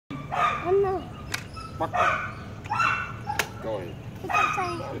know. Go ahead.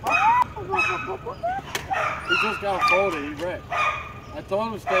 He just got folded. He wrecked. I told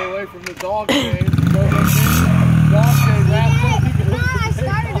him to stay away from the dog cage. Dog cage wrapped up. I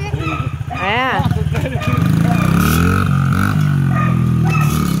started it. Yeah.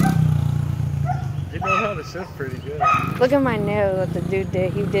 He knows how to shift pretty good. Look at my nails, what the dude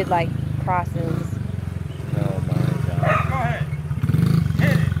did. He did like crosses. Oh my God. Go ahead.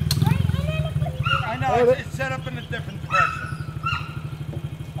 Hit it. I know, it's set up in a different direction.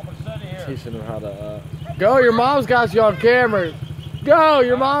 I'm going to set it here. Teaching him how to, Go, your mom's got you on camera. Go,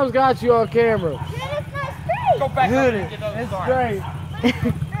 your mom's got you on camera. Go back up and get those It's stars. great.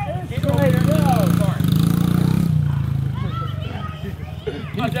 Get over there and get those stars. He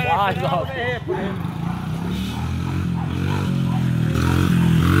flies off.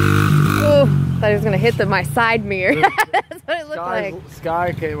 Oh, thought he was gonna hit my side mirror. That's what it looked like.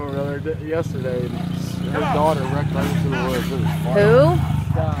 Sky came over there yesterday and her daughter wrecked right into the woods. It was fun. Who?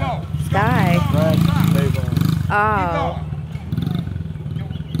 Sky. Sky. Brad, Davon. Oh.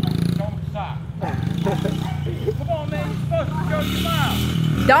 Come on, man. You're supposed to show your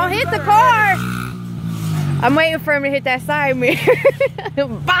mouth. Don't hit the car. I'm waiting for him to hit that side mirror.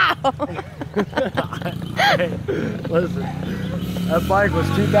 Bow. Hey, listen, that bike was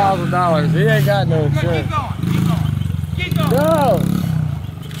 $2,000. He ain't got no insurance. Keep going. Go!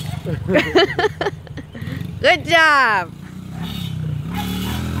 Good job.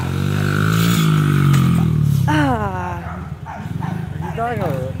 Ah. He's not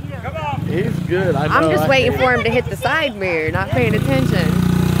gonna. Come on. He's good. I know. I'm just waiting for him to hit the side mirror, not paying attention.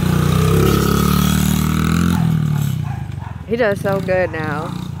 He does so good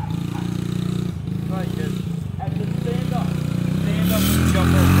now. Right, good. And then stand up. Stand up and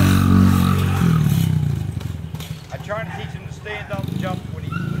jump over. I try to teach him to stand up and jump when he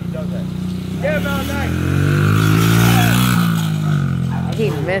does that. Yeah, no, nice. He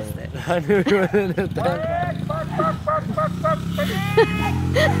missed it. I knew he went in at that.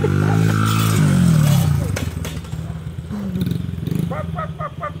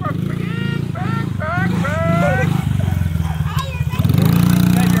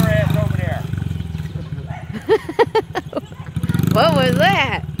 What was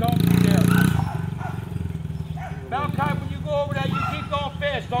that? Don't be there. Malachi, when you go over there, you keep going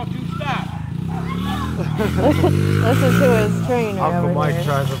fast. Don't you stop. Listen to his trainer. Uncle over Mike there.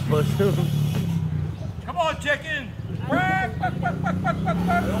 tries to push him. Come on, chicken. Go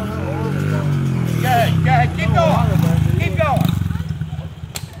ahead, keep going. Keep going.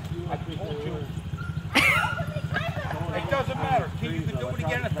 I told you. It doesn't matter. You can do it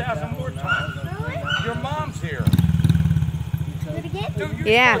again 1,000 more times. Your mom's here. Do it again?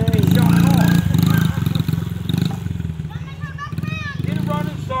 Yeah. Get a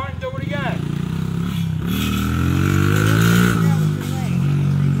running start and do it again.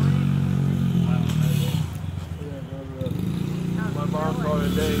 My mom called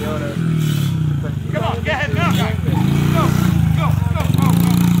it day Yoda. Come on, get ahead, Malachi. Go.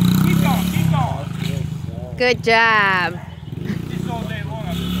 Keep going. Good job. It's all day long.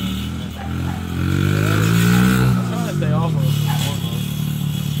 I'm trying to stay off of it.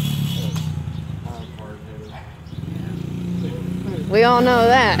 We all know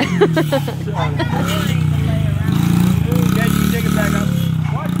that. Okay, you take it back up.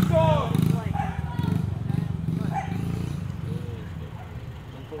 Watch the dog.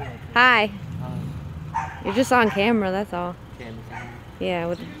 Hi. You're just on camera, that's all. Yeah,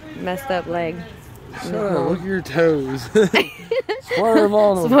 with a messed up leg. Shut up, look at your toes. Swerve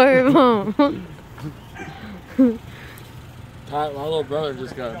on them. Swerve home. My little brother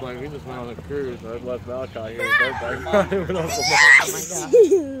just got a bike. We just went on a cruise. I left Malachi here. Went on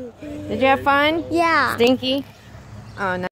Did you have fun? Yeah. Stinky? Oh, no.